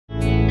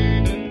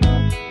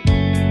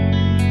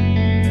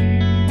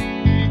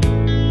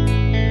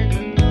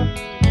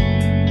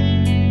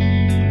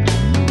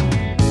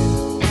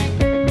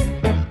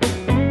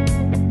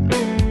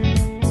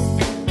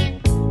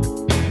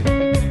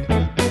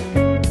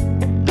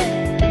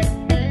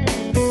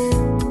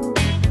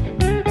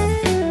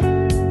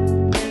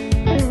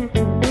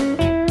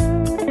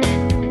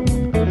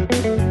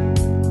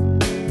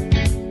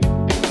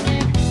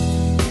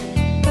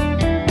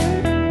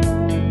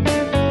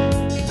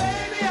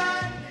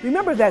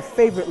Remember that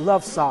favorite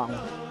love song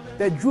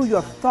that drew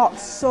your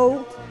thoughts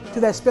so to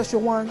that special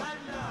one?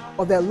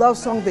 Or that love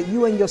song that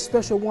you and your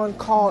special one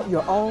call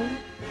your own?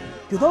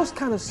 Do those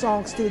kind of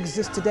songs still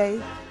exist today?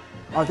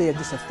 Or are they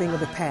just a thing of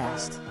the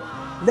past?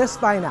 Let's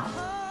find out.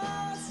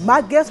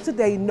 My guests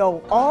today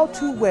know all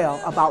too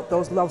well about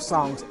those love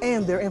songs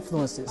and their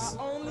influences.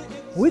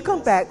 When we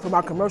come back from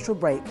our commercial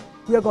break,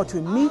 we are going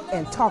to meet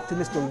and talk to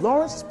Mr.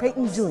 Lawrence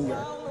Payton Jr.,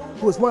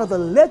 who is one of the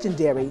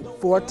legendary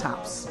Four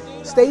Tops.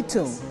 Stay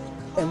tuned,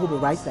 and we'll be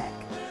right back.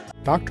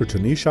 Dr.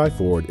 Tunishai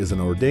Ford is an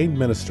ordained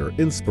minister,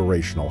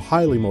 inspirational,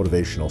 highly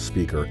motivational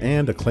speaker,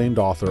 and acclaimed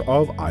author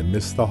of I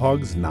Miss the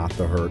Hugs, Not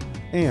the Hurt,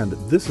 and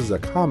This is a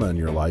Comma in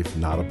Your Life,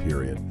 Not a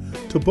Period.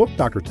 To book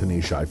Dr.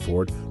 Tunishai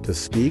Ford to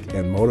speak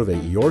and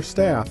motivate your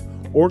staff,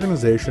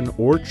 organization,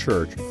 or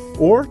church,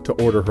 or to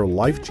order her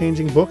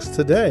life-changing books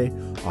today,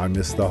 I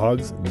Miss the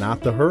Hugs,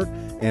 Not the Hurt,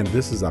 and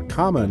This is a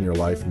Comma in Your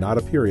Life, Not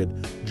a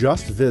Period,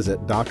 just visit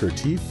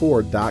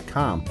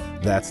drtford.com.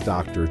 That's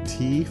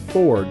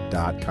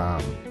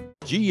drtford.com.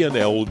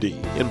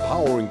 GNLD,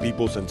 empowering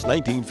people since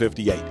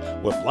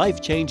 1958 with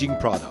life-changing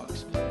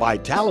products.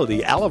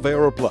 Vitality Aloe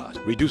Vera Plus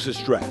reduces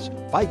stress,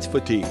 fights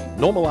fatigue,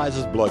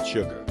 normalizes blood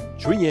sugar.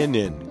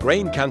 Trianin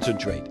Grain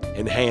Concentrate,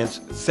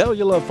 enhanced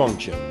cellular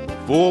function.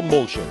 Full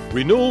Motion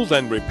renews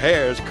and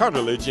repairs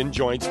cartilage in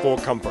joints for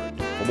comfort.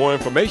 For more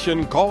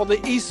information, call the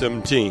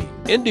ESIM team.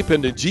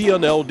 Independent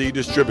GNLD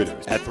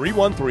distributors at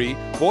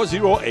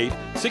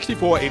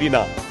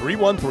 313-408-6489.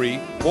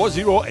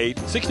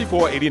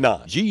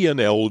 313-408-6489.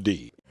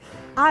 GNLD.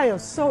 I am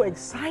so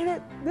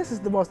excited. This is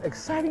the most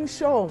exciting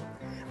show.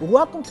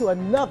 Welcome to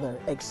another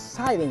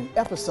exciting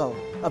episode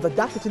of the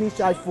Dr.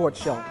 Tunishai Ford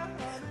Show.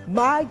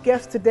 My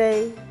guest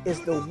today is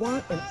the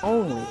one and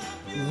only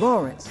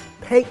Lawrence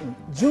Payton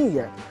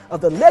Jr.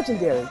 of the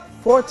legendary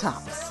Four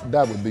Tops.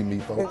 That would be me,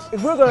 folks.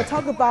 And we're going to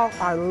talk about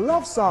our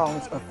love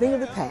songs, a thing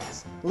of the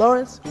past.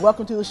 Lawrence,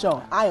 welcome to the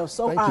show. I am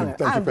so honored.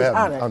 Thank you for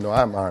having me. Oh, no,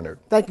 I'm honored.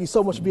 Thank you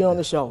so much for being on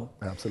the show.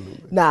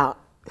 Absolutely. Now,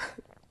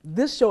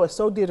 this show is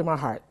so dear to my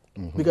heart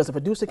because the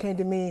producer came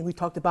to me, we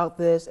talked about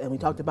this, and we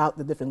talked about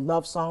the different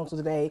love songs of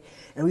today,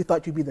 and we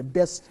thought you'd be the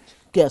best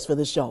guest for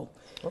this show.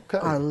 Okay.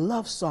 Our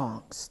love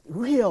songs,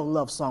 real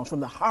love songs from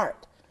the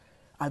heart,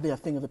 are they a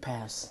thing of the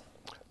past?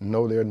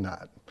 No, they're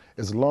not.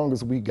 As long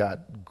as we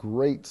got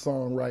great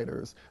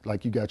songwriters,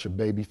 like you got your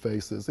baby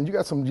faces, and you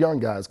got some young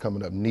guys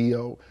coming up.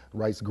 Neo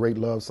writes great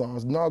love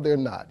songs. No, they're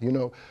not. You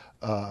know,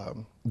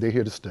 they're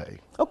here to stay.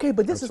 Okay,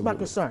 but this Absolutely. is my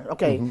concern.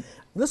 Okay,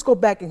 let's go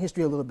back in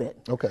history a little bit.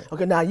 Okay.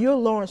 Okay, now you're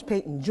Lawrence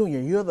Payton Jr.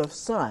 You're the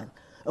son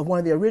of one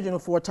of the original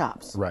Four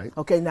Tops. Right.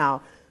 Okay,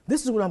 now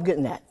this is what I'm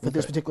getting at for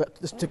this particular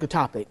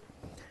topic.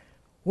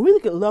 When we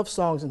look at love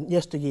songs in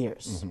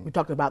yesteryears, we're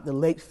talking about the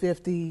late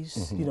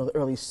 50s, you know, the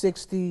early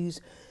 60s.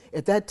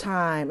 At that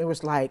time, it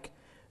was like,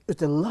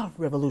 it's the love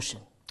revolution.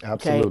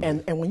 Absolutely.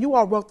 Okay? And when you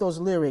all wrote those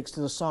lyrics to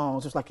the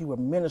songs, it's like you were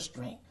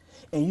ministering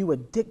and you were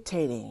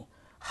dictating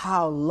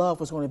how love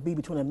was going to be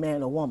between a man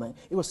and a woman.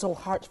 It was so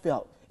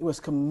heartfelt. It was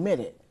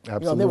committed.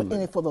 Absolutely. You know, they were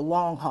in it for the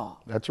long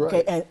haul. That's right.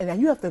 Okay?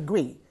 And you have to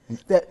agree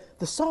that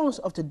the songs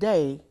of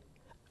today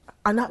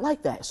are not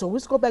like that. So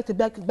let's go back to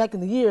back in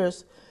the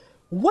years.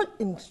 What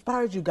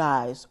inspired you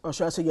guys, or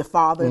should I say your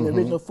father and the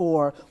original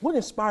four, what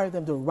inspired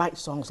them to write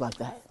songs like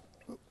that?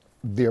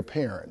 Their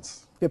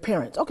parents. Their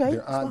parents, okay.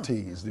 Their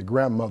aunties, their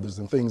grandmothers,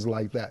 and things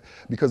like that.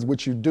 Because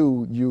what you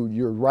do,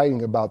 you're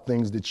writing about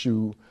things that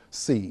you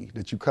see,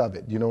 that you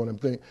covet. You know what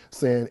I'm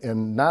saying?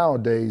 And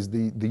nowadays,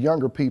 the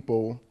younger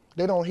people,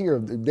 they don't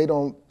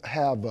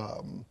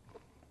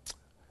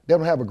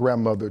have a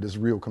grandmother that's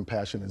real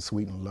compassionate and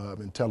sweet and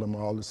love and tell them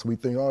all the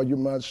sweet things. Oh, you're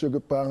my sugar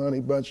pie,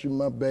 honey bunch, you're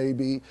my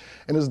baby.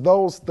 And it's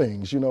those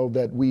things, you know,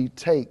 that we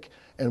take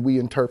and we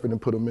interpret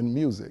and put them in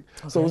music.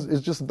 Okay. So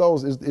it's just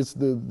those, it's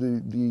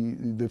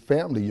the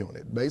family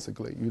unit,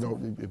 basically. You know,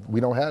 we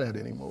don't have that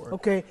anymore.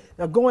 Okay,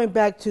 now going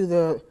back into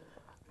the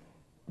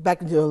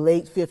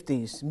late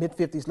 50s,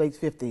 mid-50s, late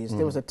 50s,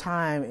 there was a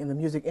time in the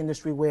music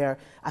industry where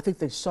I think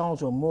the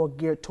songs were more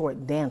geared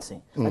toward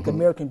dancing, like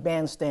American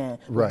Bandstand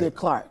with Dick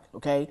Clark,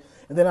 okay?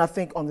 And then I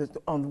think when the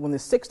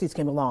 60s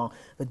came along,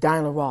 the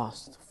Diana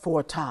Ross,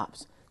 Four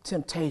Tops,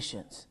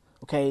 Temptations,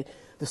 okay?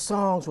 The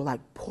songs were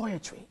like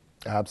poetry.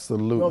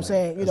 Absolutely. You know what I'm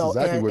saying? You know,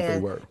 exactly what they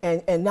were.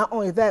 And not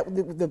only that,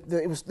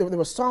 there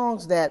were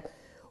songs that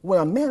when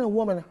a man and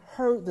woman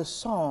heard the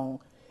song,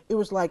 it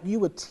was like you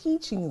were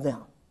teaching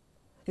them.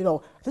 You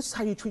know, this is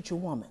how you treat your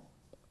woman.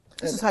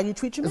 This is how you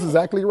treat your man. That's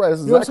exactly right.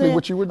 That's exactly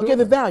what you were doing. Okay,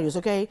 the values,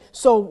 okay?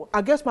 So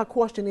I guess my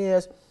question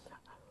is,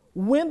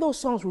 when those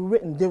songs were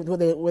written, were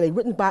they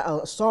written by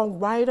a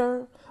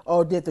songwriter,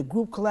 or did the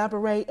group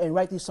collaborate and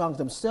write these songs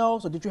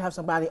themselves, or did you have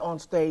somebody on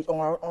stage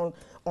or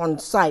on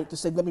site to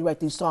say, let me write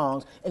these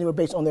songs, and they were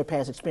based on their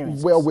past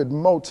experiences? Well, with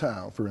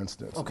Motown, for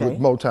instance, with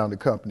Motown, the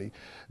company,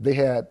 they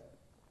had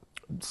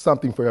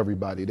something for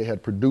everybody. They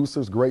had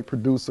producers, great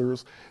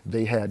producers.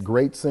 They had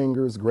great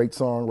singers, great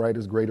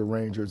songwriters, great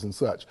arrangers and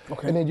such.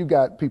 Okay. And then you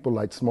got people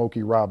like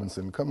Smokey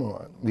Robinson. Come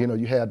on. You know,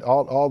 you had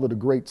all of the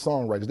great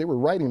songwriters. They were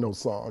writing those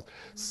songs.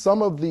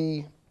 Some of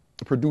the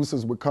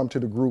producers would come to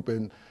the group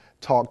and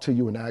talk to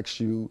you and ask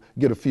you,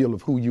 get a feel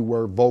of who you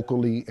were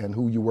vocally and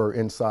who you were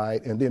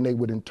inside, and then they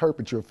would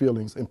interpret your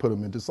feelings and put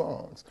them into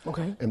songs.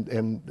 Okay.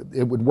 And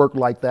it would work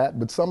like that,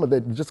 but some of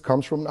it just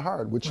comes from the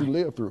heart, what you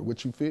live through,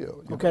 what you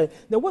feel. Okay.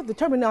 Now, what the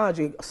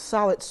terminology,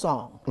 solid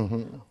song,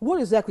 what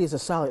exactly is a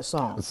solid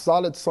song? A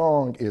solid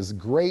song is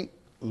great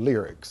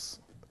lyrics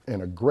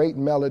and a great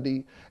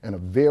melody and a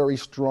very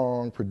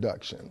strong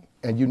production.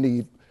 And you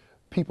need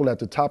people at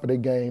the top of their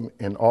game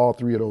in all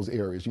three of those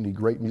areas. You need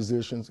great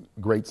musicians,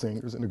 great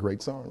singers, and a great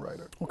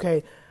songwriter.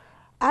 Okay,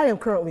 I am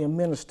currently a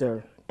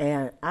minister,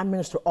 and I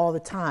minister all the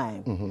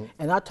time.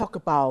 And I talk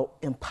about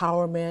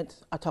empowerment,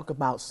 I talk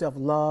about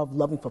self-love,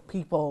 loving for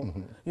people,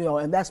 you know,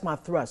 and that's my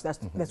thrust,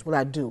 that's what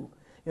I do.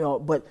 You know,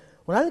 but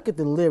when I look at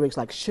the lyrics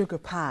like Sugar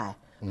Pie,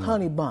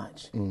 Honey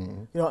Bunch,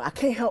 you know, I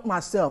can't help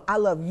myself. I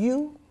love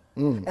you,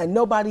 and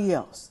nobody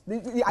else.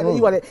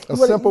 A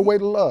simple way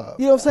to love.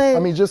 You know what I'm saying? I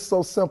mean, just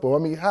so simple. I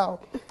mean, how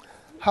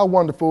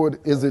wonderful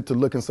is it to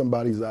look in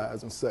somebody's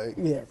eyes and say,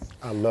 yes,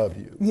 I love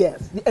you.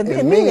 Yes, and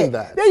mean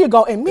that. There you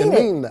go, and mean it.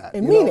 Mean that.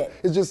 And mean it.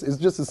 It's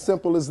just as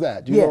simple as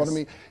that. You know what I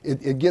mean?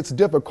 It gets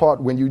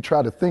difficult when you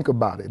try to think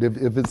about it.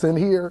 If it's in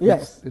here,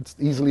 it's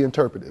easily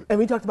interpreted. And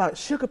we talked about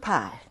Sugar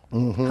Pie,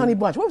 Honey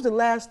Bunch. When was the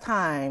last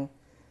time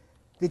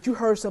that you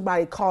heard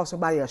somebody call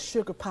somebody a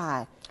Sugar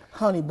Pie,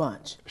 Honey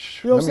Bunch?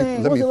 You know what I'm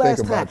saying? When was the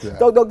last time?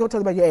 Don't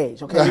talk about your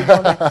age, okay?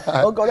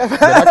 Don't go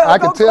that I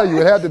can tell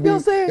you, it had to be.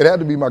 It had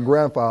to be my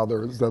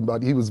grandfather.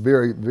 Somebody. He was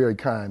very, very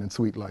kind and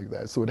sweet like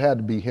that. So it had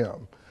to be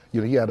him.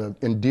 You know, he had an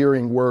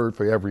endearing word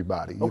for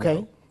everybody.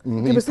 Okay.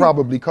 He'd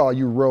probably call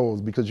you Rose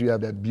because you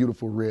have that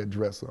beautiful red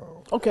dress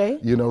on. Okay.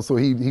 You know, so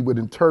he would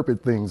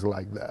interpret things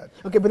like that.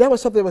 Okay, but that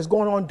was something that was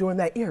going on during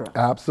that era.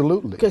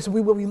 Absolutely. Okay, so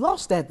we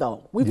lost that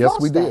though. Yes,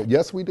 we did.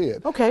 Yes, we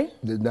did. Okay.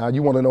 Now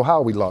you want to know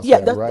how we lost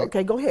that, right?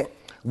 Okay, go ahead.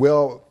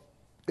 Well,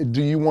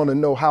 do you want to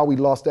know how we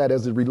lost that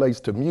as it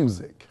relates to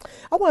music?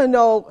 I want to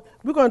know,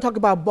 we're going to talk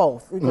about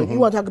both. You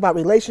want to talk about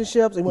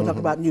relationships and you want to talk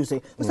about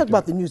music. Let's talk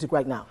about the music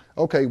right now.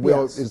 Okay,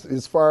 well,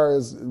 as far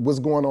as what's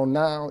going on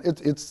now,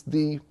 it's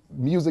the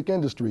music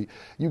industry.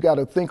 You got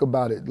to think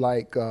about it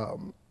like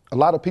a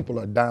lot of people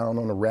are down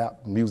on the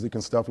rap music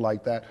and stuff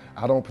like that.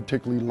 I don't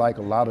particularly like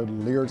a lot of the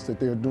lyrics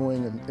that they're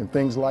doing and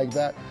things like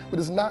that. But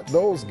it's not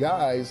those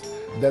guys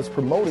that's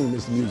promoting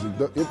this music.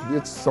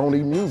 It's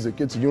Sony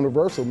Music, it's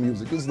Universal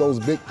Music, it's those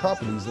big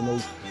companies and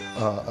those,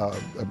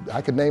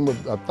 I could name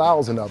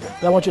 1,000 of them.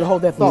 I want you to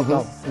hold that thought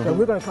though. So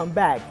we're going to come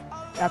back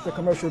after a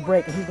commercial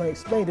break and he's going to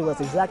explain to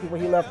us exactly where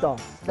he left off.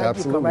 Thank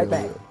you. Come right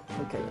back.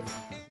 Okay.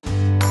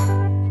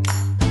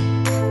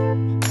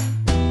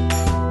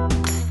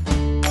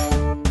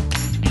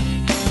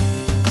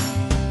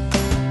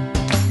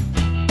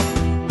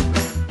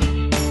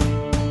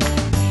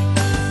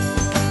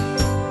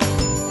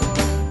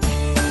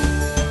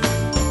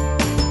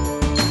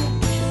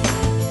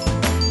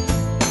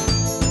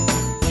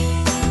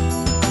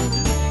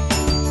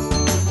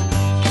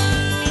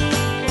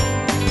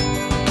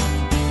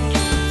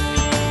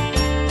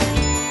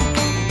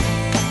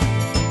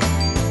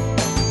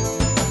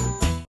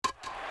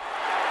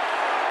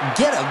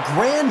 Get a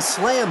Grand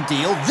Slam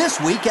deal this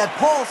week at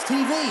Paul's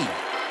TV.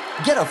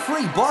 Get a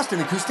free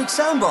Boston Acoustic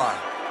soundbar,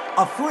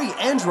 a free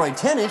Android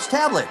 10-inch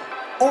tablet,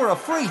 or a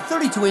free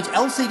 32-inch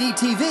LCD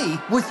TV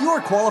with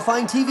your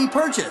qualifying TV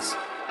purchase.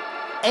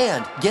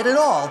 And get it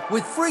all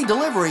with free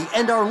delivery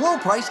and our low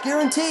price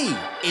guarantee.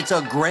 It's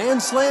a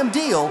Grand Slam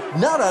deal,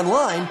 not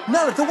online,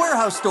 not at the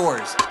warehouse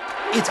stores.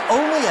 It's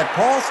only at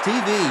Paul's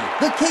TV,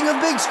 the king of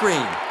big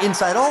screen,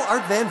 inside all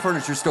Art Van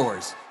furniture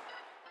stores.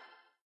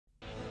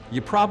 You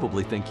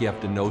probably think you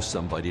have to know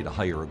somebody to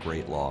hire a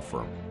great law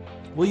firm.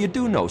 Well, you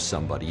do know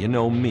somebody. You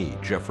know me,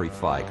 Jeffrey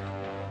Feiger.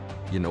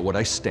 You know what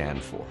I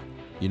stand for.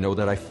 You know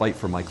that I fight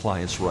for my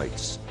clients'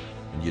 rights.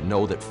 And you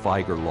know that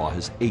Feiger Law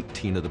has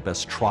 18 of the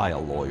best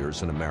trial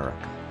lawyers in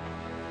America.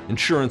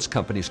 Insurance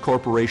companies,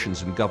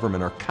 corporations, and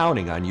government are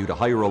counting on you to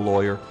hire a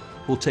lawyer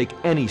who will take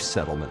any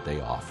settlement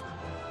they offer.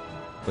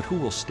 But who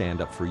will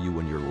stand up for you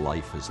when your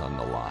life is on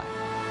the line?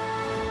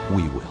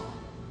 We will.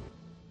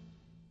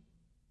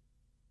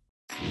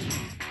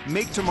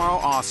 Make tomorrow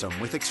awesome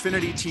with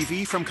Xfinity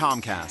TV from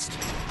Comcast.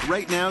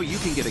 Right now, you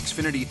can get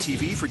Xfinity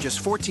TV for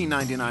just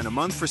 $14.99 a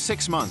month for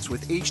 6 months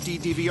with HD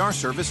DVR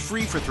service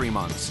free for 3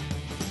 months.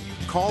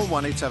 Call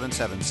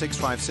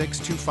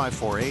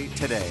 1-877-656-2548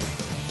 today.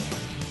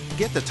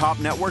 Get the top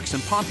networks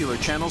and popular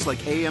channels like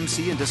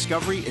AMC and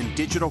Discovery in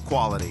digital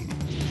quality.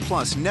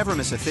 Plus, never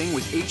miss a thing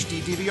with HD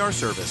DVR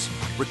service.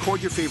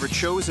 Record your favorite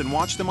shows and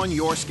watch them on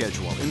your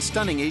schedule in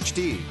stunning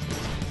HD.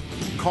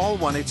 Call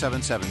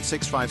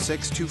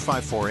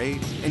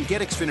 1-877-656-2548 and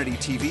get Xfinity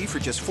TV for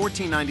just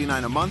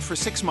 $14.99 a month for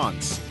 6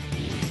 months.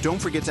 Don't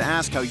forget to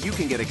ask how you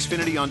can get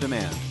Xfinity On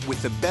Demand with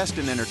the best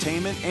in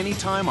entertainment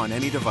anytime on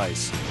any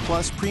device.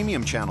 Plus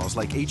premium channels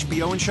like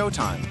HBO and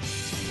Showtime.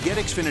 Get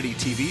Xfinity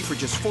TV for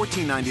just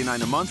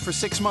 $14.99 a month for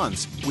 6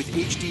 months with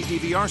HD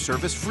DVR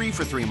service free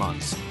for 3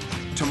 months.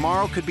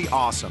 Tomorrow could be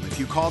awesome if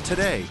you call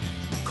today.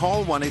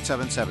 Call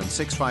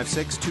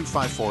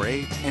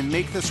 1-877-656-2548 and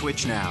make the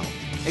switch now.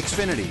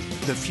 Xfinity,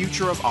 the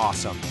future of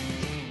awesome.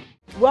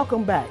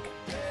 Welcome back.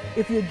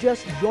 If you're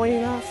just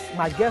joining us,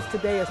 my guest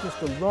today is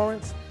Mr.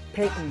 Lawrence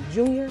Payton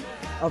Jr.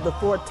 of the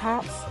Four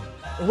Tops,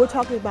 and we're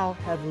talking about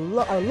our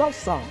love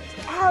songs.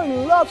 Our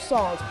love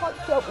songs,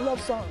 heartfelt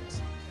love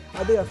songs.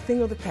 Are they a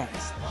thing of the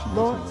past?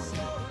 Lawrence?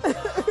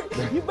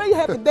 You may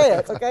have to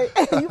dance, okay?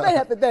 You may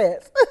have to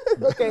dance,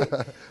 okay?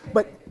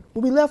 But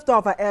when we left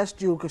off, I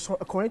asked you,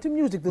 according to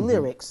music, the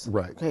lyrics,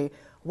 right? Okay,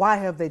 why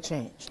have they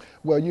changed?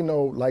 Well, you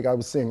know, like I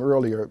was saying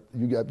earlier,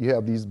 you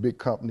have these big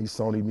companies,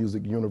 Sony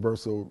Music,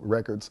 Universal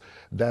Records,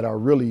 that are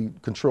really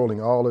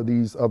controlling all of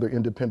these other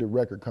independent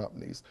record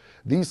companies.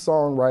 These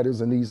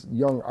songwriters and these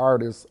young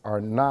artists are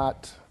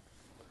not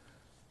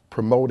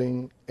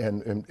promoting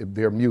and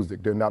their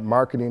music. They're not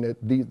marketing it.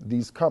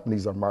 These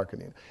companies are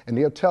marketing, and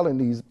they're telling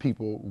these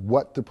people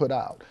what to put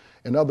out.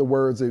 In other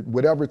words,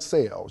 whatever it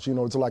sells, you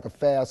know, it's like a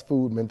fast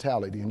food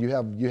mentality. And you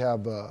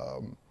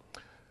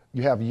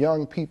have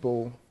young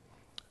people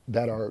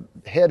that are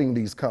heading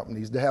these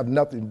companies. They have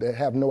nothing. They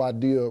have no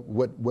idea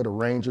what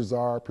arrangers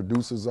are,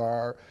 producers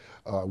are,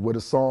 what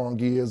a song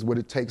is, what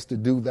it takes to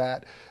do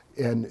that.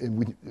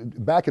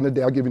 Back in the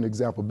day, I'll give you an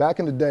example. Back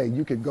in the day,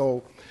 you could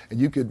go and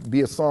you could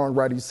be a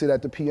songwriter. You sit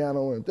at the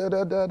piano and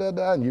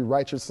da-da-da-da-da, and you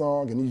write your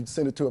song and you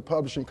send it to a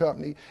publishing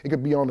company. It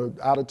could be on an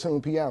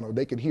out-of-tune piano.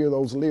 They could hear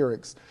those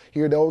lyrics,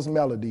 hear those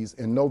melodies,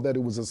 and know that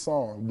it was a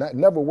song.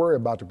 Never worry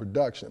about the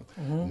production.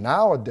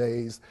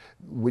 Nowadays,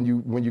 when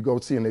you go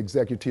see an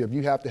executive,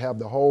 you have to have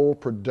the whole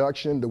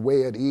production the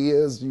way it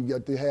is. You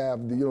got to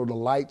have the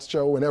lights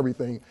show and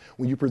everything.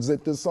 When you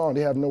present this song,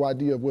 they have no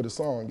idea of what a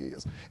song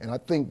is. And I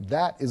think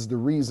that is the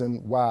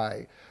reason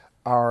why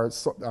our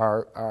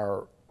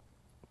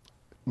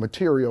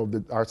material,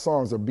 our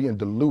songs are being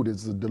diluted.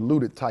 It's a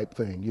diluted type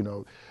thing, you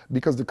know,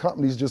 because the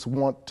companies just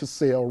want to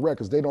sell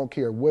records. They don't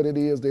care what it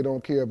is. They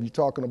don't care if you're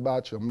talking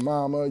about your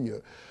mama,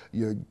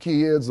 your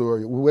kids,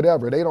 or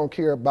whatever. They don't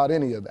care about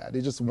any of that. They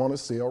just want to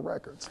sell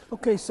records.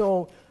 Okay,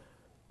 so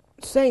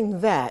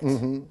saying that,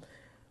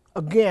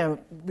 again,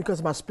 because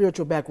of my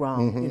spiritual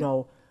background, you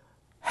know,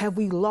 have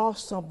we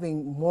lost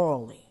something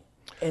morally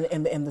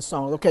in the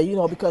song? Okay, you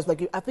know, because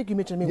like I think you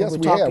mentioned to me yes,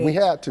 when we were talking. We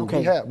had to.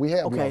 Okay. We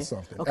had lost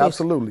something. Okay.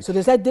 Absolutely. So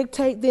does that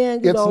dictate then?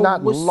 It's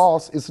not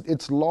lost.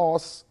 It's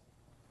lost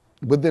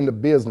within the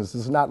business.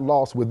 It's not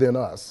lost within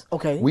us.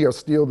 Okay. We are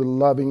still the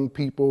loving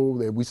people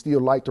that we still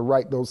like to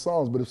write those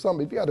songs. But if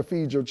you got to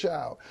feed your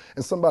child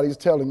and somebody's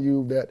telling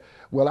you that,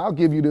 well, I'll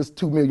give you this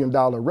 $2 million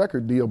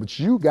record deal, but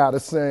you got to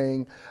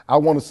sing, I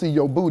want to see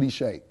your booty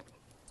shake.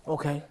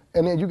 Okay.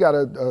 And then you got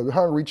a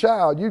hungry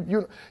child.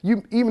 You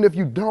even if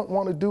you don't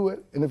want to do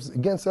it, and if it's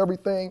against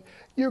everything,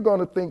 you're going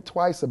to think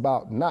twice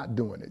about not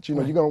doing it. You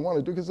know, you're going to want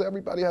to do it because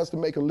everybody has to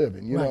make a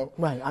living. You know,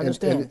 right. I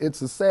understand. And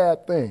it's a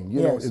sad thing.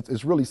 You know,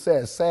 it's really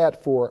sad.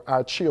 Sad for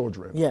our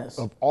children. Yes.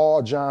 Of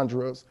all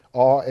genres,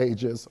 all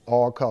ages,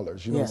 all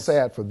colors. You know, it's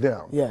sad for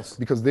them. Yes.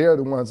 Because they're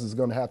the ones that's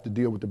going to have to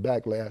deal with the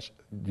backlash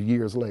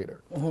years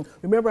later.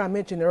 Remember, I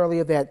mentioned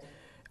earlier that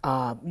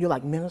you're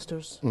like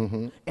ministers,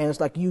 and it's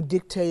like you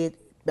dictated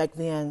back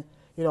then,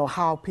 you know,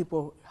 how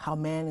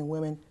men and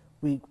women,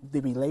 they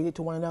related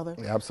to one another.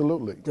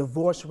 Absolutely.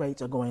 Divorce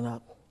rates are going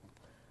up.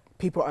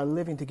 People are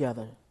living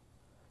together.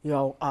 You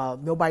know,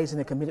 nobody's in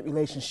a committed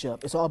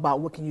relationship. It's all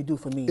about what can you do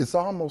for me. It's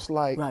almost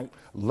like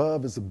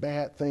love is a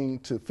bad thing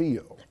to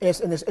feel.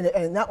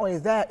 And not only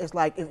that, it's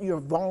like if you're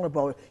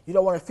vulnerable, you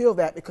don't want to feel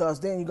that because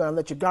then you're going to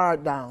let your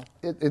guard down.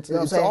 It's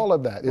all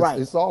of that.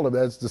 It's all of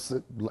that. It's just,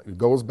 it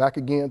goes back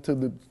again to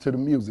the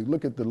music.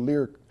 Look at the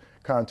lyric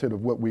content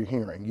of what we're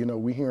hearing. You know,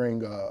 we're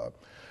hearing,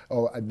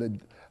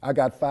 I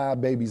got 5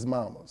 babies'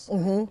 mamas.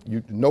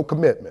 No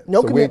commitment.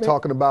 No so commitment. We ain't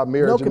talking about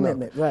marriage. No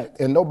commitment, right.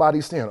 And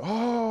nobody's saying,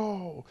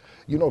 oh,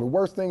 you know, the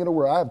worst thing in the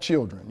world, I have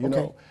children, you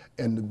know.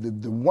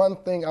 And the one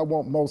thing I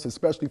want most,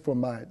 especially for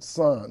my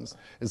sons,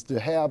 is to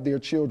have their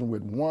children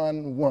with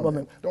one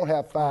woman. Don't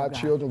have 5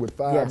 children with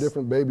 5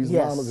 different babies,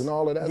 mamas, and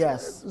all of that.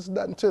 There's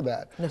nothing to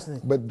that.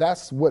 But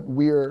that's what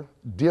we're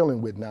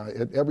dealing with now.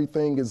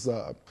 Everything is,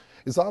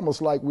 it's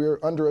almost like we're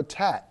under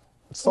attack.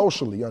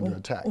 Socially under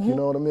attack, you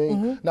know what I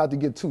mean? Not to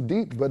get too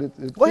deep, but it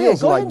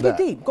feels like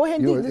that. Go ahead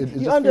and get deep. It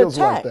just You're under feels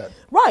attack. like that.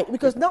 Right,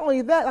 because not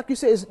only that, like you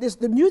said,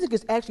 the music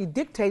is actually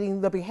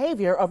dictating the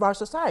behavior of our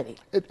society.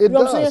 It you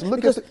know does. What I'm saying?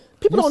 Look because at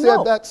people you don't said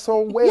know. that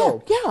so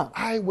well.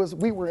 Yeah.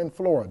 We were in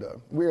Florida.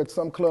 We were at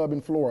some club in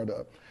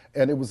Florida,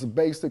 and it was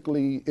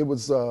basically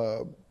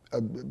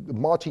a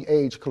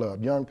multi-age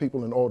club, young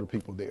people and older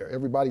people there.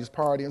 Everybody's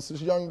partying. So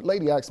this young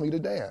lady asked me to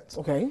dance.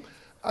 Okay.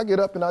 I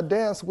get up and I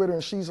dance with her,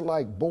 and she's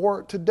like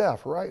bored to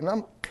death, right? And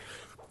I'm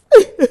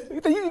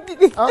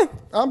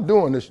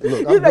doing this.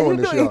 Look, I'm doing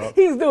this, y'all.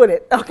 He's doing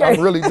it. Okay.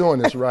 I'm really doing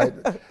this, right?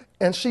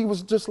 And she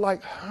was just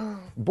like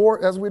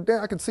bored as we're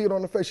dancing. I could see it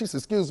on her face. She said,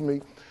 "Excuse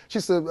me." She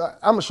said,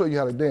 "I'm gonna show you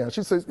how to dance."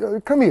 She said,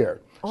 "Come here."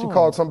 She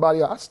called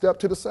somebody out. I stepped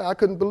to the side. I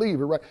couldn't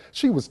believe it, right?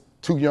 She was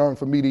too young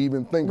for me to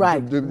even think,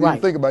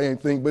 think about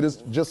anything, but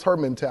it's just her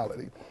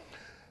mentality.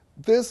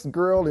 this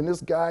girl and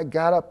this guy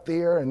got up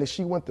there, and then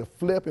she went to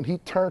flip, and he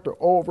turned her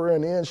over,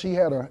 and then she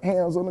had her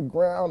hands on the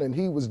ground, and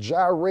he was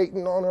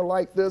gyrating on her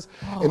like this,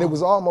 and it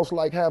was almost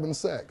like having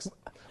sex.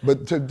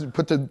 But to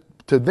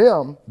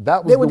them,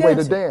 that was the way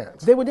to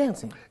dance. They were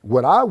dancing.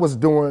 What I was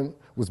doing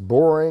was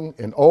boring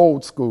and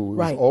old school, it was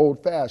Right.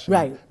 old-fashioned,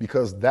 Right.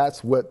 because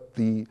that's what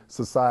the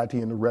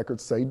society and the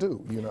records say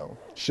do, you know.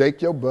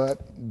 Shake your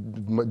butt,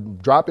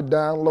 drop it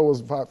down low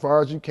as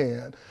far as you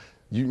can.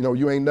 You know,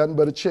 you ain't nothing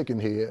but a chicken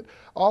head.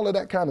 All of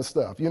that kind of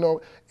stuff, you know.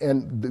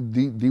 And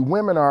the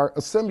women are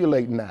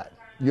assimilating that,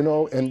 you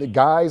know, and the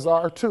guys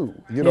are too.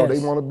 You know, Yes.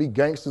 they want to be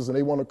gangsters and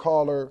they want to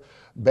call her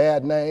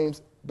bad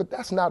names, but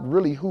that's not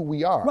really who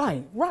we are.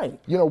 Right, right.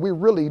 You know,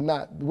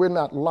 we're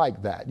not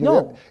like that. You No.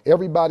 know,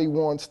 everybody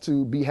wants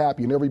to be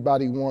happy and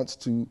everybody wants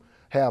to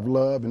have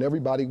love and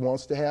everybody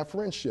wants to have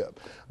friendship.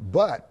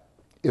 But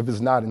if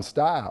it's not in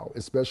style,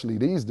 especially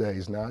these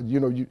days now, you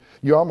know,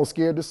 you're almost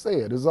scared to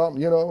say it. It's,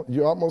 you know,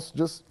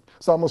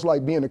 it's almost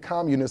like being a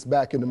communist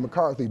back in the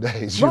McCarthy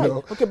days, you Right. know.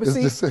 Okay, but It's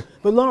see, just-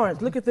 but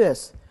Lawrence, look at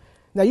this.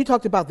 Now you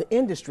talked about the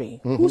industry.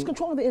 Who's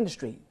controlling the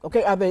industry?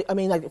 Okay, are they? I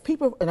mean, like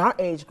people in our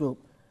age group.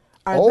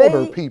 Are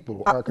older they,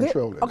 people are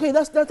controlling it. Okay,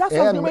 that's what I was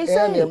getting ready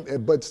to say.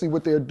 But see,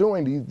 what they're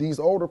doing, these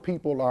older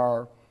people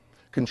are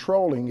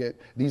controlling it.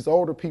 These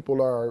older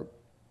people are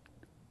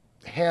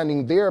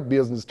handing their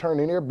business,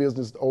 turning their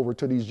business over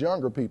to these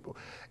younger people.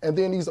 And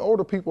then these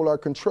older people are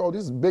controlled.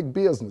 This is big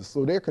business,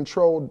 so they're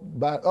controlled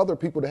by other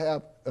people to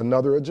have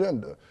another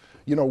agenda.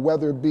 You know,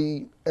 whether it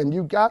be, and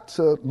you got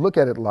to look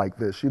at it like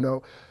this, you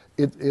know,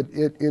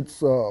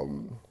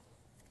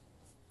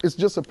 it's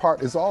just a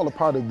part, it's all a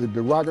part of the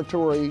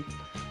derogatory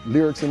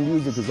lyrics and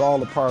music is all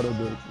a part of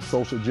the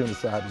social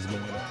genocide that's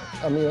going on.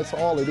 I mean, that's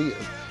all it is.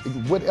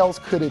 What else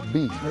could it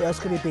be? What else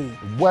could it be?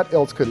 What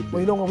else could it be? Well,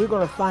 you know what? We're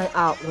going to find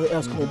out what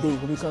else could it be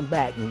when we come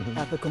back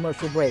after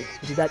commercial break.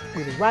 We'll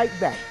be right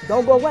back.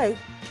 Don't go away.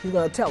 He's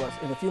going to tell us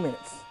in a few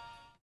minutes.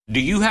 Do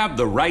you have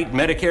the right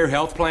Medicare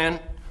health plan?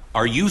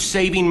 Are you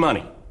saving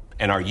money?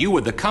 And are you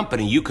with the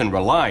company you can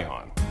rely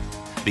on?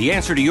 The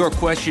answer to your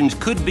questions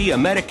could be a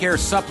Medicare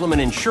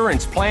supplement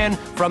insurance plan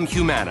from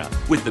Humana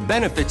with the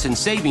benefits and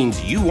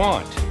savings you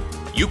want.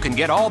 You can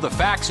get all the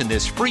facts in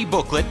this free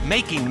booklet,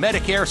 Making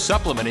Medicare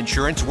Supplement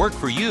Insurance Work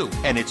for You,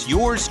 and it's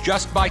yours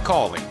just by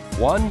calling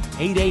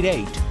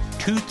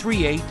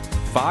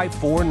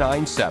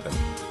 1-888-238-5497.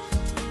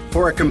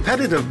 For a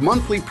competitive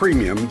monthly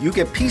premium, you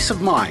get peace of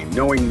mind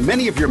knowing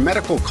many of your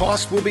medical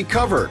costs will be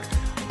covered,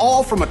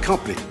 all from a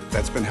company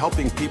that's been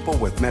helping people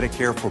with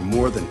Medicare for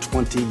more than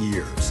 20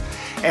 years.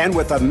 And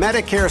with a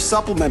Medicare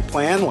supplement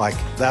plan like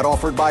that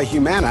offered by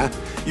Humana,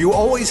 you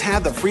always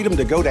have the freedom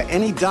to go to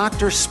any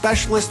doctor,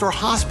 specialist, or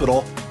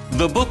hospital.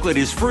 The booklet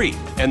is free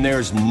and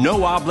there's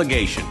no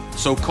obligation.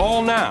 So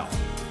call now,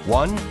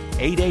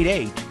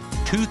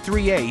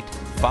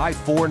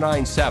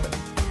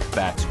 1-888-238-5497.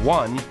 That's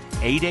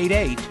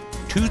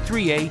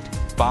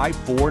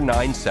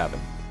 1-888-238-5497.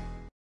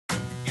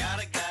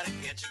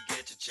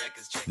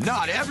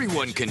 Not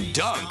everyone can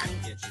dunk,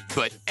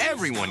 but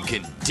everyone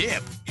can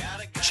dip.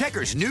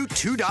 Checkers' new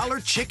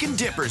 $2 Chicken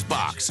Dippers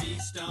box.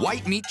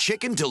 White meat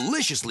chicken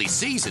deliciously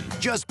seasoned,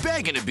 just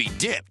begging to be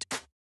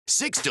dipped.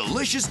 6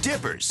 delicious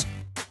dippers,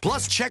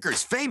 plus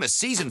Checkers' famous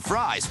seasoned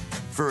fries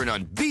for an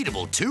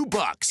unbeatable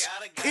 $2.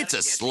 It's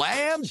a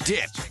slam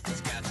dip.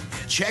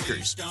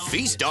 Checkers,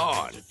 feast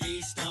on.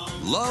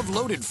 Love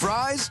loaded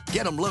fries?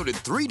 Get them loaded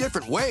 3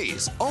 different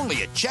ways,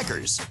 only at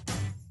Checkers.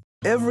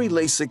 Every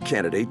LASIK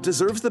candidate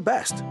deserves the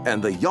best,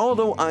 and the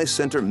Yaldo Eye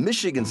Center,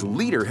 Michigan's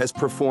leader, has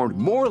performed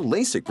more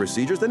LASIK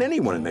procedures than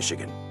anyone in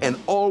Michigan and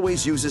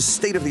always uses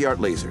state-of-the-art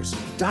lasers.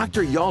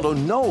 Dr. Yaldo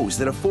knows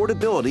that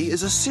affordability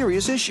is a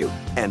serious issue,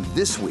 and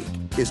this week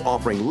is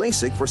offering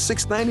LASIK for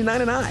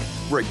 $6.99 an eye.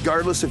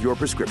 Regardless of your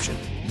prescription,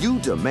 you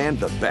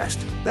demand the best.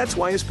 That's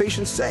why his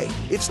patients say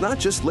it's not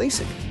just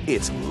LASIK,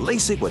 it's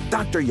LASIK with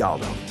Dr.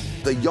 Yaldo.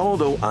 The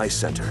Yaldo Eye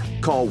Center.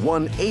 Call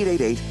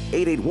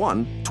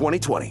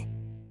 1-888-881-2020.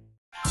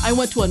 I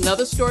went to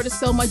another store to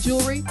sell my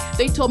jewelry.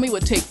 They told me it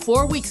would take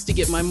 4 weeks to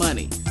get my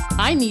money.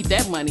 I need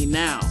that money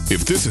now.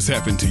 If this has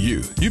happened to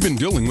you, you've been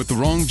dealing with the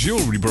wrong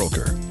jewelry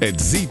broker. At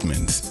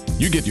Zietman's,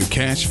 you get your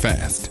cash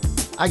fast.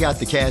 I got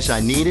the cash I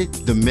needed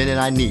the minute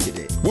I needed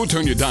it. We'll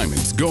turn your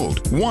diamonds,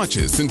 gold,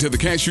 watches into the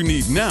cash you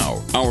need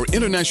now. Our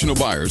international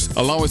buyers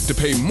allow us to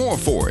pay more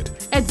for it.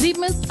 At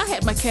Zietman's, I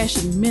had my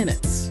cash in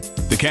minutes.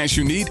 The cash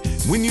you need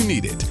when you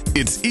need it.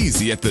 It's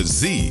easy at the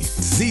Z.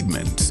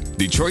 Zietman's,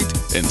 Detroit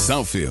and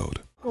Southfield.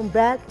 Welcome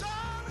back.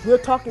 We're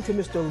talking to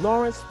Mr.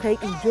 Lawrence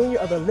Payton Jr.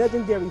 of the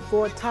legendary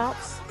Ford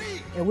Tops,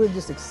 and we're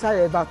just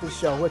excited about this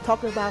show. We're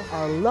talking about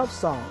our love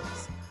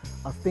songs,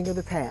 A Thing of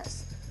the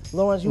Past.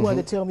 Lawrence, you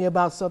wanted to tell me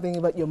about something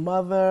about your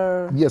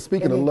mother. Yeah,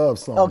 speaking of love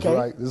songs, okay.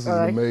 right? This is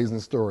an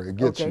amazing story. It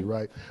gets you,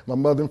 right? My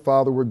mother and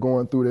father were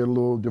going through their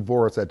little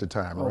divorce at the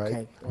time,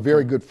 right?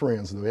 Very good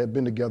friends, though. They had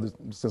been together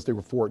since they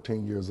were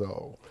 14 years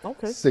old.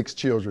 6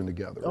 children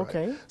together,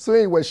 right? So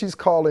anyway, she's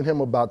calling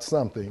him about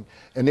something,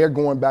 and they're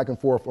going back and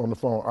forth on the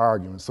phone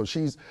arguing. So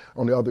she's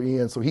on the other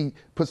end, so he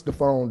puts the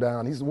phone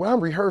down. He says, well,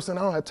 I'm rehearsing.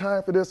 I don't have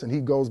time for this. And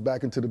he goes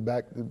back into the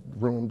back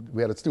room.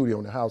 We had a studio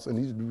in the house, and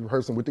he's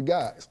rehearsing with the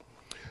guys.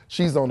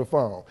 She's on the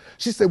phone.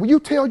 She said, will you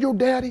tell your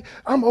daddy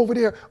I'm over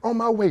there on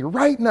my way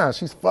right now?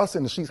 She's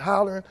fussing and she's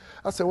hollering.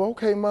 I said, well,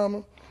 okay,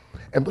 mama.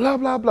 And blah,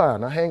 blah, blah.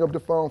 And I hang up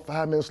the phone.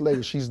 5 minutes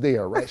later, she's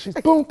there, right? She's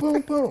boom,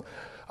 boom, boom.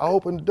 I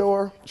open the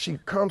door. She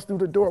comes through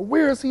the door.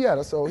 Where is he at?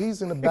 I said, oh,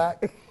 he's in the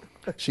back.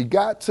 She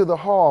got to the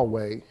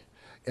hallway,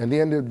 and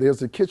then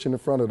there's a kitchen in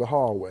front of the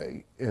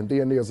hallway. And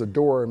then there's a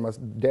door, and my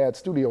dad's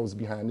studio is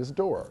behind this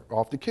door,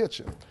 off the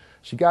kitchen.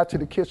 She got to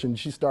the kitchen,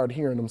 she started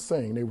hearing them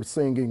sing. They were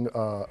singing,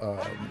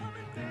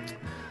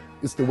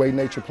 It's the Way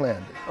Nature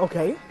Planned It.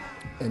 Okay.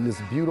 And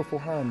this beautiful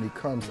harmony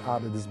comes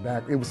out of this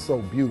back. It was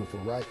so beautiful,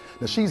 right?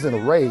 Now she's in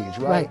a rage,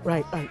 right?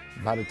 Right.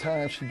 By the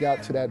time she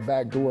got to that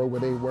back door where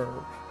they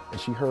were,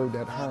 and she heard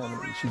that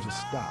harmony, she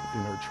just stopped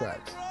in her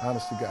tracks.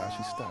 Honest to God,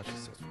 she stopped. She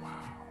says, wow,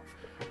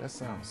 that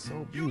sounds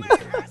so beautiful.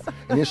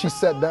 And then she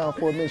sat down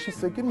for a minute. She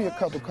said, give me a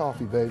cup of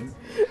coffee, baby.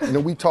 And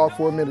then we talked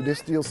for a minute. They're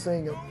still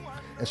singing.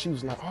 And she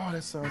was like, oh,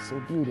 that sounds so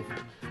beautiful.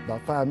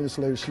 About 5 minutes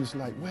later, she was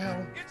like,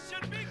 well,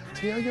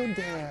 tell your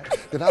dad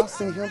that I'll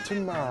see him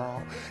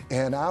tomorrow,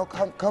 and I'll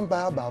come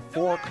by about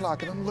 4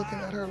 o'clock. And I'm looking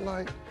at her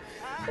like,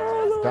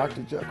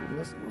 Dr. Jekyll,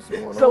 what's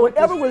going on? So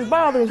whatever was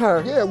bothering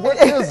her, yeah, what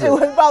is it? It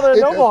wasn't bothering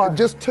her no more. It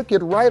just took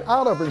it right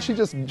out of her.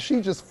 And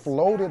she just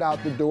floated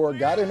out the door,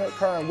 got in her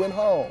car, and went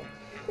home.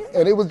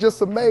 And it was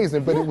just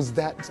amazing, but it was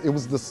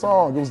the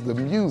song, it was the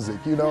music,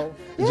 you know?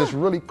 It just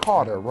really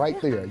caught her right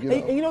there, you know?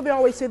 And you know, they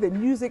always say that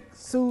music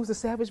soothes the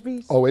savage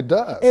beast? Oh, it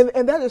does.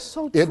 And that is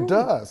so true. It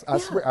does. I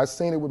swear, I've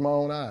seen it with my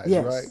own eyes,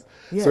 right?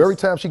 Yes. So every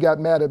time she got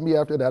mad at me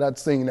after that, I'd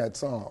sing that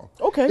song.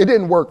 Okay. It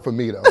didn't work for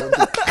me, though.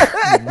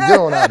 Get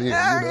on out of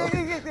here,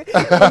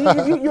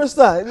 you know? Your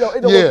son. No,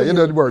 it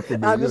doesn't work for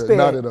me. I understand.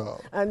 Not at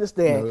all. I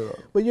understand. Not at all.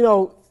 But, you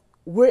know,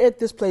 we're at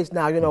this place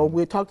now, you know,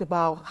 we talked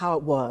about how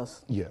it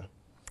was. Yeah.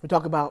 We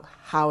talk about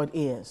how it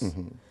is,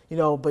 you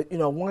know. But you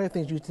know, one of the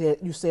things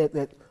you said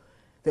that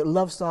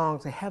love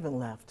songs, they haven't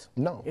left.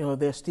 No, you know,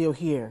 they're still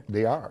here.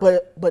 They are.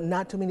 But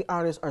not too many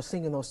artists are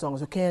singing those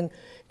songs. So can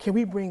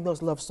we bring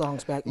those love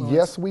songs back? Lawrence?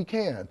 Yes, we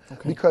can.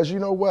 Okay. Because you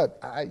know what,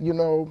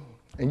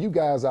 and you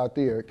guys out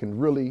there can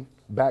really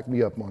back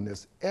me up on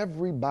this.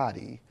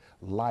 Everybody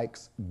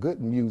likes good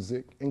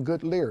music and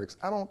good lyrics.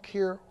 I don't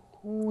care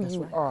who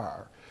you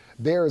are.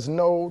 There is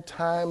no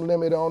time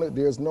limit on it.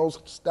 There's no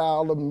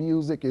style of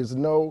music. There's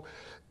no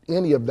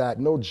any of that,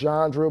 no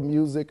genre of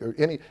music or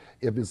any.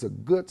 If it's a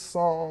good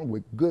song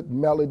with good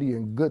melody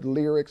and good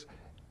lyrics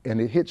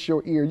and it hits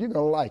your ear, you're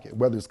going to like it.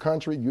 Whether it's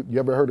country, you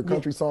ever heard a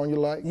country song you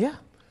like? Yeah.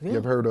 You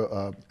ever heard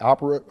an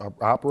operatic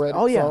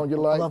song you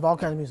like? I love all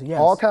kinds of music,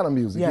 yes. All kind of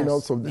music, yes. you know,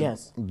 so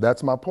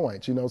that's my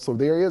point, you know. So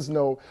there is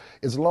no,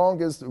 as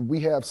long as we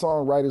have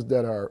songwriters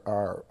that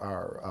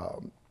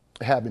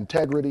have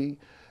integrity,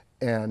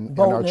 and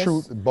are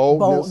true,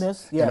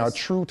 boldness yes. and are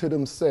true to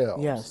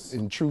themselves, yes.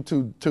 and true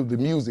to the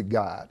music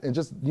God, and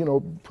just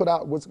put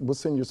out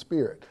what's in your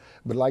spirit.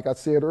 But like I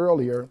said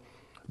earlier,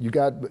 you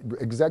got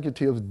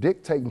executives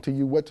dictating to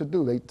you what to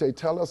do. They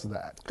tell us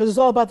that because it's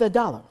all about that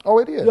dollar. Oh,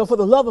 it is. You know, for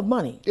the love of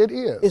money, it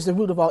is the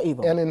root of all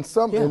evil. And in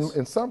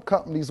some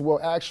companies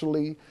will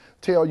actually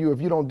tell you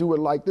if you don't do it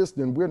like this,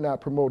 then we're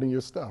not promoting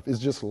your stuff. It's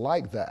just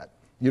like that,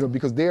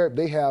 because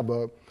they have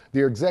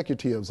they're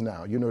executives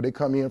now. You know, they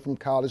come in from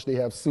college, they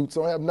have suits.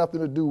 Don't have nothing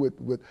to do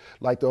with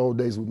like the old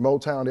days with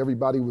Motown.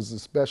 Everybody was a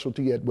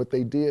specialty at what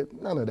they did.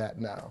 None of that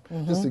now.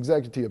 Just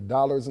executive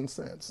dollars and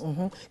cents.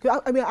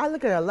 I mean, I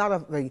look at a lot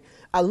of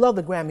I love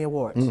the Grammy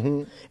Awards.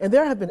 And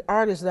there have been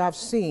artists that I've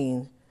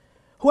seen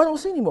who I don't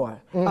see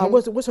anymore.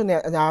 What's her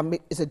name?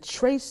 Is it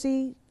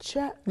Tracy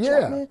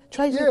Chapman?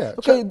 Tracy? Yeah.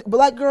 Okay,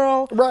 black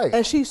girl. Right.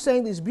 And she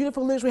sang these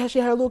beautiful lyrics. She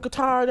had a little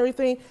guitar and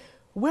everything.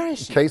 Where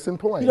is she? Case in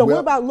point. What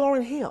about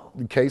Lauryn Hill?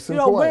 Case in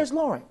point. Where's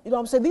Lauryn? You know what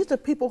I'm saying? These are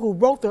people who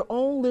wrote their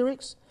own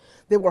lyrics.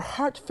 They were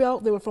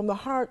heartfelt. They were from the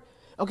heart.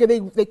 Okay,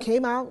 they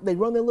came out, they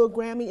won their little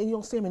Grammy, and you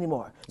don't see them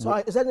anymore. So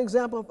is that an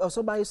example of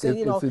somebody saying,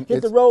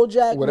 hit the road,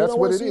 Jack? Well, that's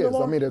what it is.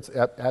 I mean, it's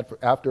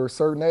after a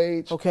certain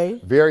age,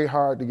 very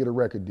hard to get a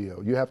record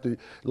deal. You have to,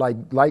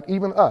 like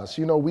even us,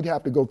 we'd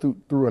have to go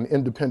through an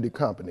independent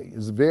company.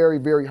 It's very,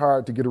 very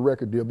hard to get a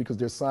record deal because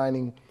they're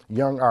signing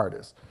young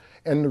artists.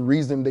 And the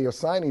reason they are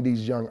signing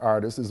these young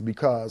artists is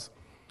because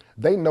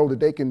they know that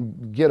they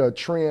can get a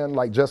trend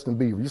like Justin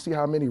Bieber. You see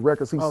how many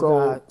records he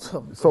sold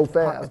so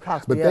fast.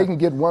 But they can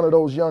get one of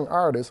those young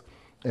artists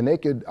and they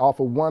could, off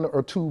of 1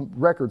 or 2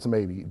 records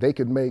maybe, they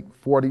could make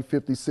 40,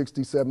 50,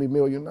 60, 70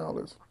 million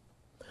dollars.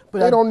 But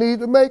they don't need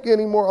to make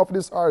any more off of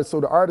this artist.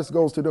 So the artist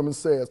goes to them and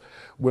says,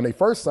 when they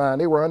first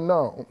signed, they were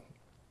unknown.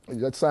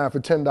 They signed for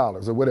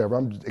 $10 or whatever.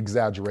 I'm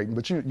exaggerating,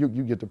 but you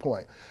get the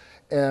point.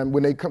 And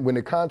when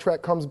the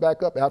contract comes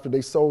back up after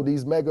they sold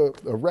these mega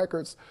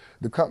records,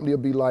 the company will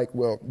be like,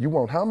 well, you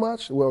want how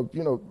much? Well,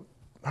 you know,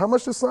 how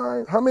much to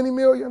sign? How many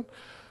million?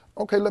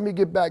 Okay, let me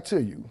get back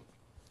to you.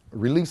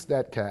 Release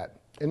that cat.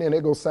 And then they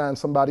go sign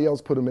somebody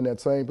else, put him in that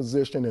same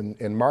position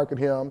and market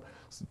him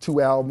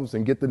 2 albums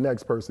and get the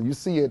next person. You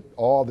see it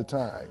all the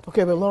time.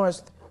 Okay, but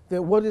Lawrence,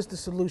 what is the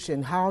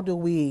solution? How do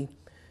we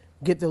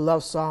get the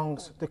love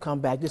songs to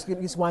come back? Just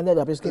wind that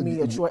up. Just give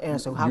me a short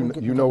answer. How we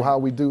get you know how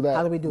we do that?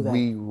 How do we do that?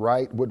 We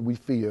write what we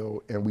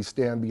feel and we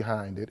stand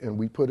behind it and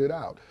we put it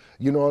out.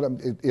 You know what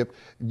if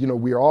you know,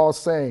 we're all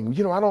saying,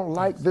 you know, I don't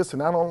like this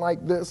and I don't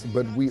like this,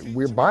 but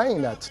we're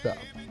buying that stuff.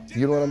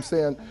 You know what I'm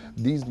saying?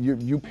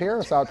 You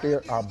parents out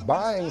there are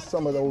buying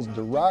some of those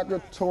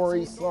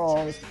derogatory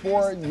songs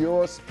for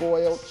your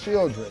spoiled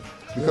children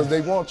because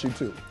they want you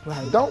to.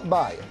 Right. Don't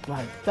buy it.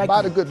 Right.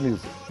 Buy the good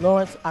music.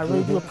 Lawrence, I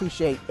really do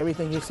appreciate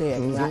everything you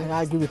said, and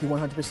I agree with you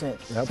 100%.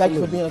 Absolutely. Thank you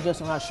for being a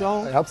guest on our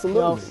show.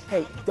 Absolutely. You know,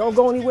 hey, don't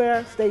go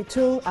anywhere. Stay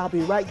tuned. I'll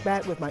be right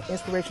back with my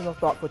inspirational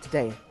thought for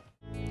today.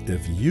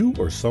 If you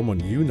or someone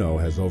you know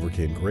has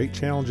overcome great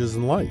challenges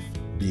in life,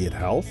 be it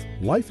health,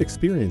 life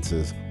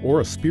experiences,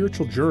 or a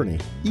spiritual journey,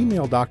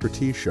 email Dr.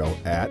 T Show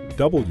at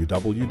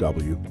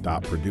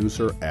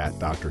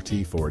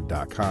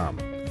www.producer@drtford.com.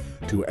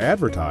 To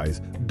advertise,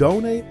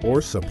 donate,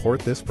 or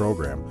support this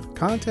program,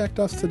 contact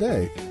us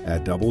today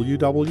at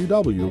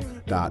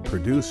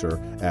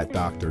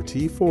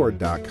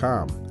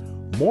www.producer@drtford.com.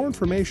 More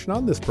information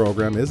on this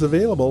program is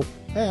available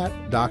at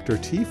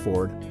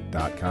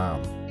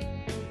drtford.com.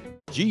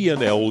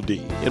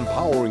 GNLD,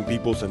 empowering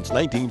people since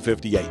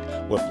 1958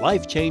 with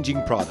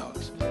life-changing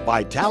products.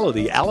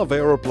 Vitality Aloe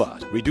Vera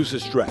Plus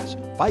reduces stress,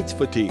 fights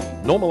fatigue,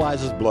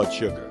 normalizes blood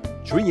sugar.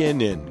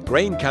 Trianin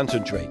Grain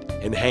Concentrate,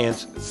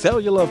 enhanced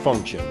cellular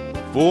function.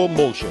 Full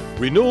Motion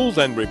renews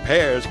and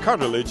repairs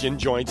cartilage in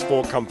joints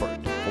for comfort.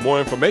 For more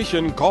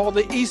information, call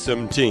the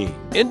ESM team,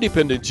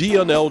 independent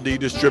GNLD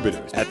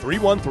distributors at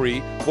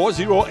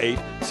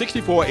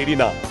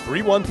 313-408-6489.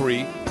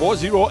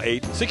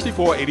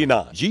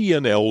 313-408-6489.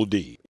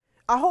 GNLD.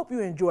 I hope you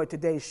enjoyed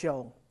today's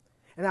show,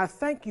 and I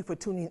thank you for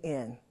tuning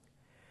in.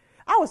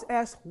 I was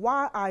asked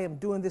why I am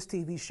doing this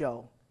TV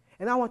show,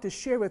 and I want to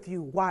share with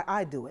you why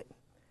I do it.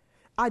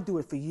 I do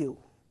it for you,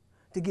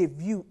 to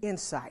give you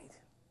insight,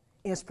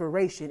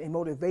 inspiration, and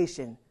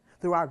motivation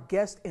through our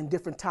guests and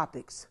different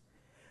topics.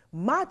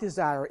 My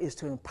desire is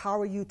to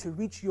empower you to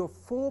reach your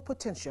full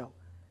potential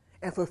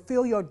and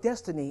fulfill your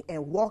destiny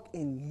and walk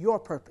in your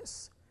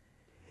purpose.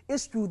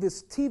 It's through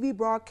this TV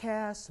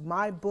broadcast,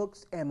 my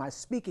books, and my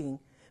speaking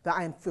that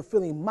I am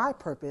fulfilling my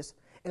purpose,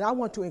 and I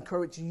want to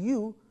encourage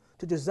you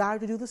to desire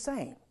to do the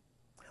same.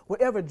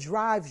 Whatever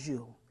drives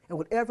you and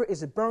whatever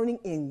is burning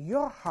in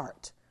your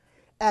heart,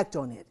 act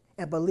on it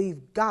and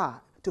believe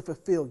God to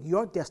fulfill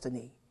your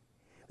destiny,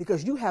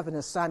 because you have an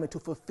assignment to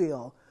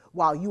fulfill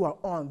while you are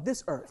on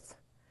this earth.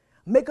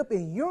 Make up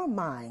in your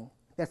mind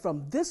that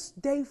from this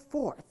day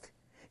forth,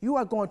 you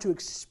are going to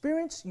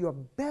experience your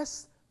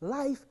best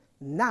life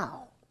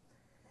now.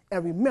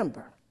 And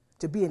remember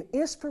to be an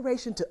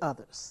inspiration to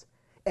others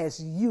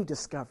as you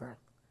discover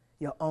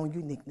your own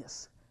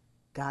uniqueness.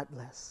 God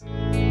bless.